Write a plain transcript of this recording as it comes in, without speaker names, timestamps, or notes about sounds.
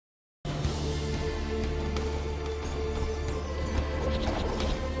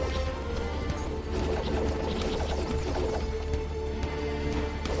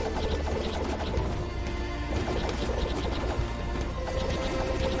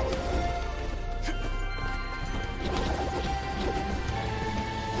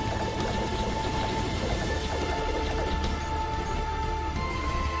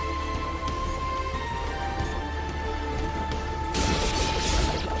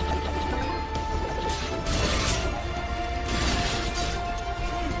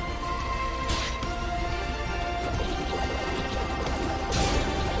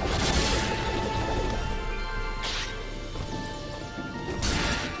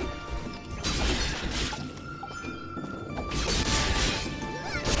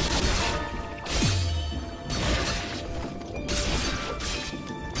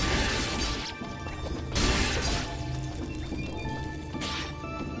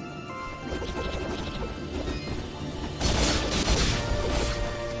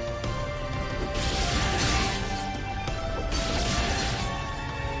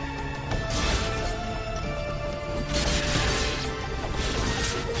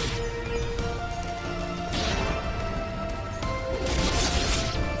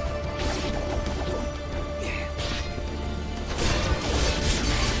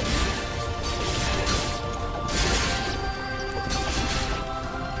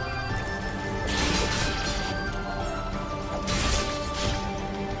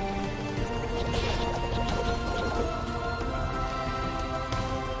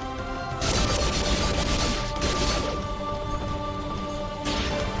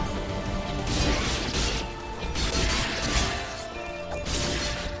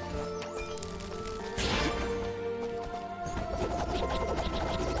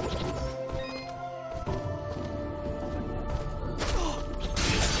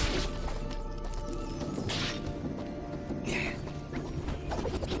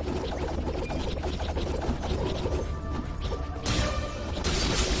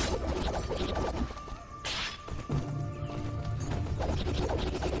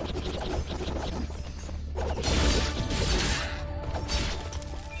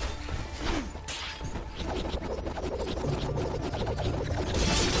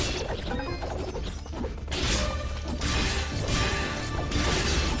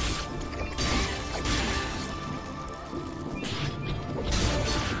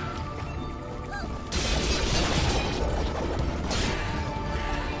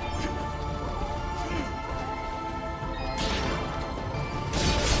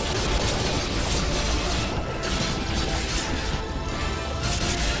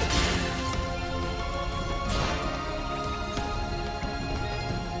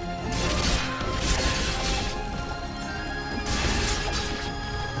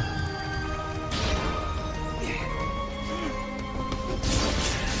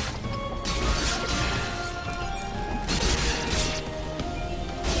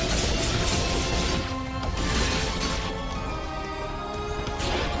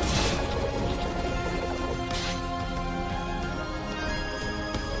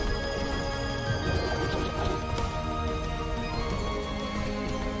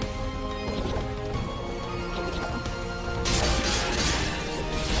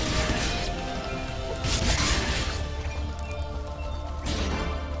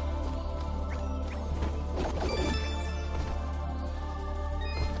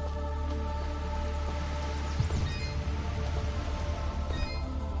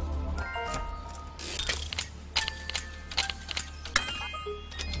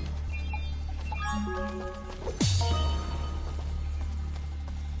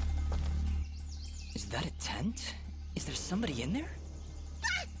Is that a tent? Is there somebody in there?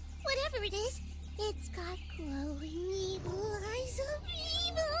 Ah! Whatever it is, it's got glowing evil eyes of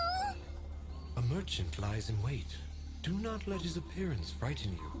evil! A merchant lies in wait. Do not let his appearance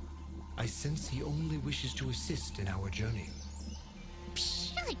frighten you. I sense he only wishes to assist in our journey.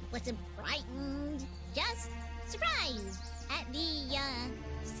 Psh, I wasn't frightened. Just surprised at the,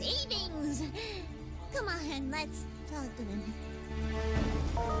 savings. Come on, let's talk to him.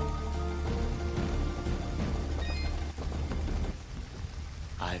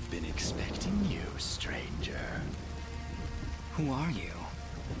 I've been expecting you, stranger. Who are you?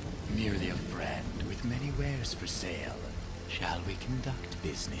 Merely a friend with many wares for sale. Shall we conduct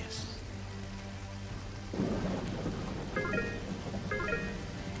business?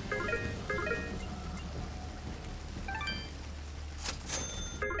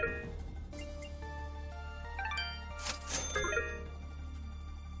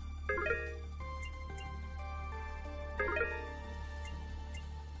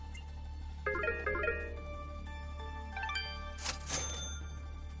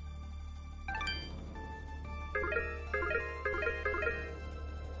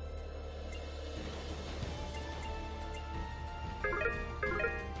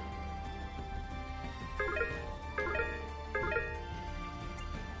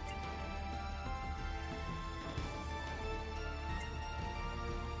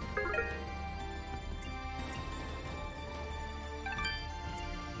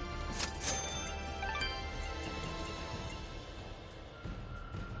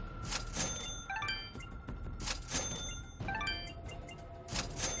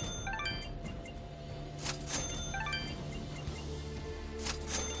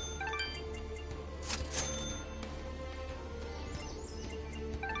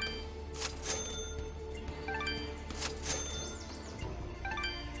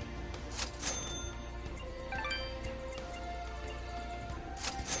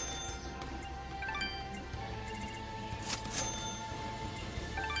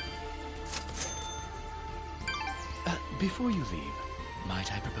 Before you leave,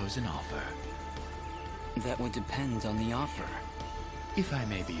 might I propose an offer? That would depend on the offer. If I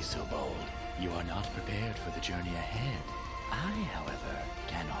may be so bold, you are not prepared for the journey ahead. I, however,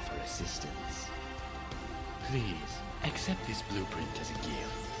 can offer assistance. Please, accept this blueprint as a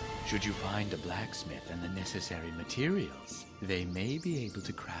gift. Should you find a blacksmith and the necessary materials, they may be able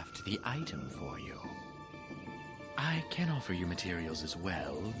to craft the item for you. I can offer you materials as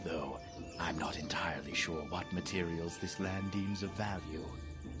well, though I'm not entirely sure what materials this land deems of value.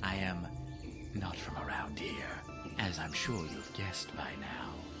 I am not from around here, as I'm sure you've guessed by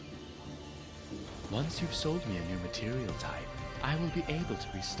now. Once you've sold me a new material type, I will be able to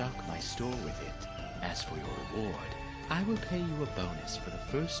restock my store with it. As for your reward, I will pay you a bonus for the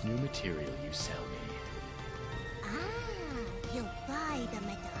first new material you sell me. Ah, you'll buy them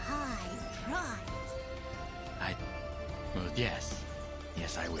at a high price. Well, yes.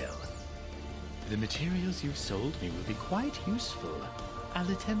 Yes, I will. The materials you've sold me will be quite useful.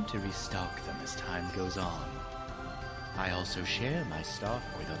 I'll attempt to restock them as time goes on. I also share my stock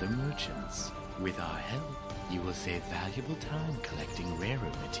with other merchants. With our help, you will save valuable time collecting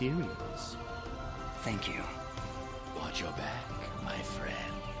rarer materials. Thank you. Watch your back, my friend.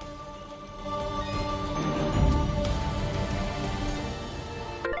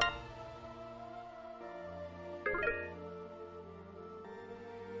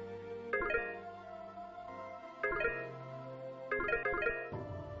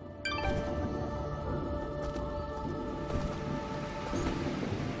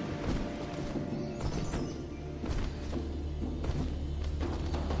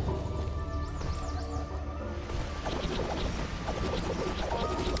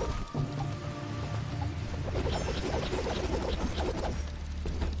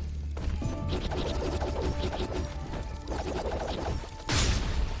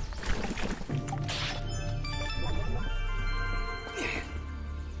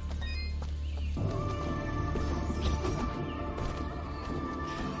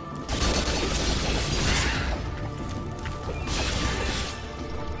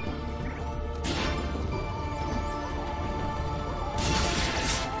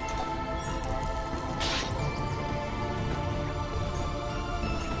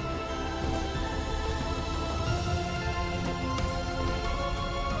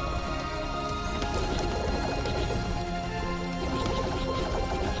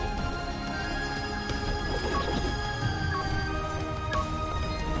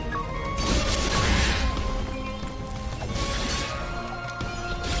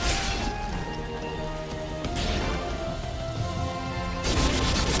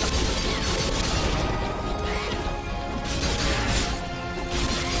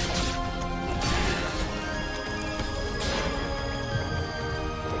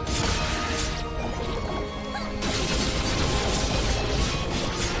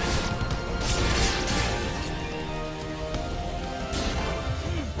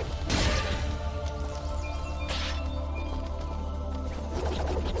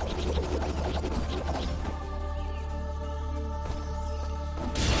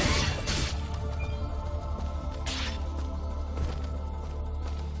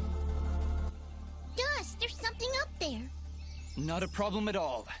 Not a problem at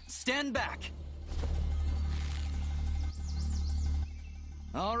all. Stand back.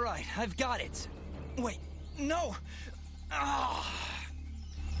 All right, I've got it. Wait, no! Ah!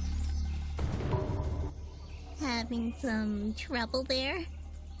 Having some trouble there?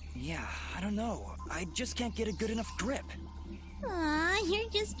 Yeah, I don't know. I just can't get a good enough grip. Aw, you're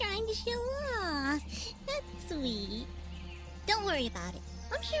just trying to show off. That's sweet. Don't worry about it.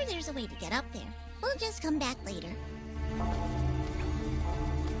 I'm sure there's a way to get up there. We'll just come back later.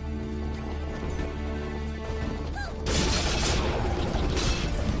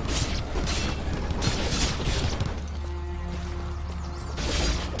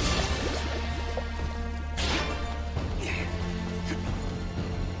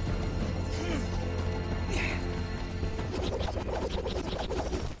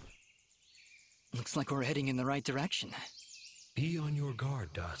 Looks like we're heading in the right direction. Be on your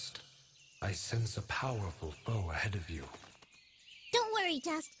guard, Dust. I sense a powerful foe ahead of you. Don't worry,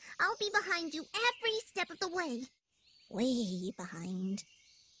 Dust. I'll be behind you every step of the way. Way behind.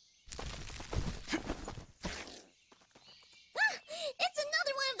 It's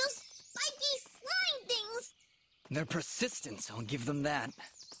another one of those spiky slime things! Their persistence, I'll give them that.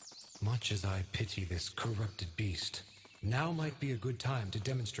 Much as I pity this corrupted beast, now might be a good time to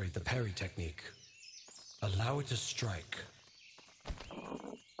demonstrate the parry technique. Allow it to strike.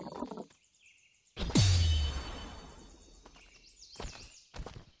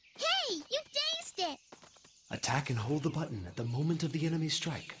 Hey, you dazed it! Attack and hold the button at the moment of the enemy's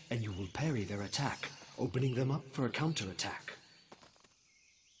strike, and you will parry their attack, opening them up for a counterattack.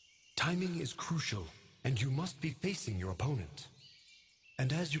 Timing is crucial, and you must be facing your opponent.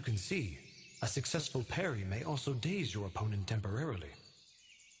 And as you can see, a successful parry may also daze your opponent temporarily.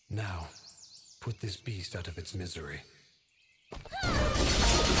 Now, put this beast out of its misery.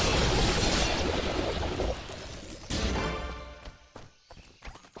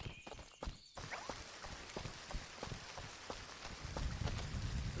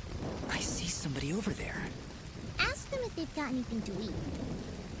 I see somebody over there. Ask them if they've got anything to eat.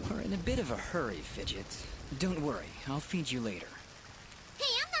 We're in a bit of a hurry, Fidget. Don't worry, I'll feed you later.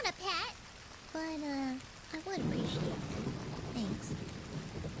 Hey, I'm not a pet! But, I would appreciate it. Thanks.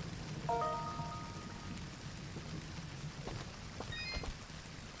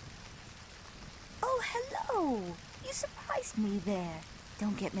 Oh, hello! You surprised me there.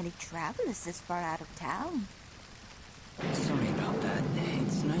 Don't get many travelers this far out of town. Sorry about that.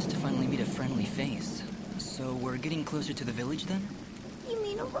 It's nice to finally meet a friendly face. So, So we're getting closer to the village then? You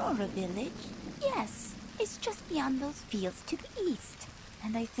mean Aurora Village? Yes, it's just beyond those fields to the east.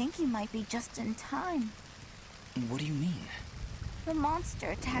 And I think you might be just in time. What do you mean? The monster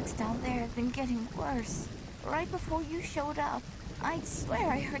attacks down there have been getting worse. Right before you showed up, I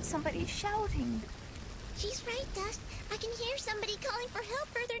swear I heard somebody shouting. She's right, Dust. I can hear somebody calling for help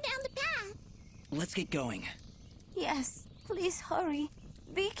further down the path. Let's get going. Yes, please hurry.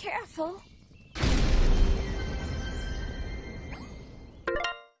 Be careful.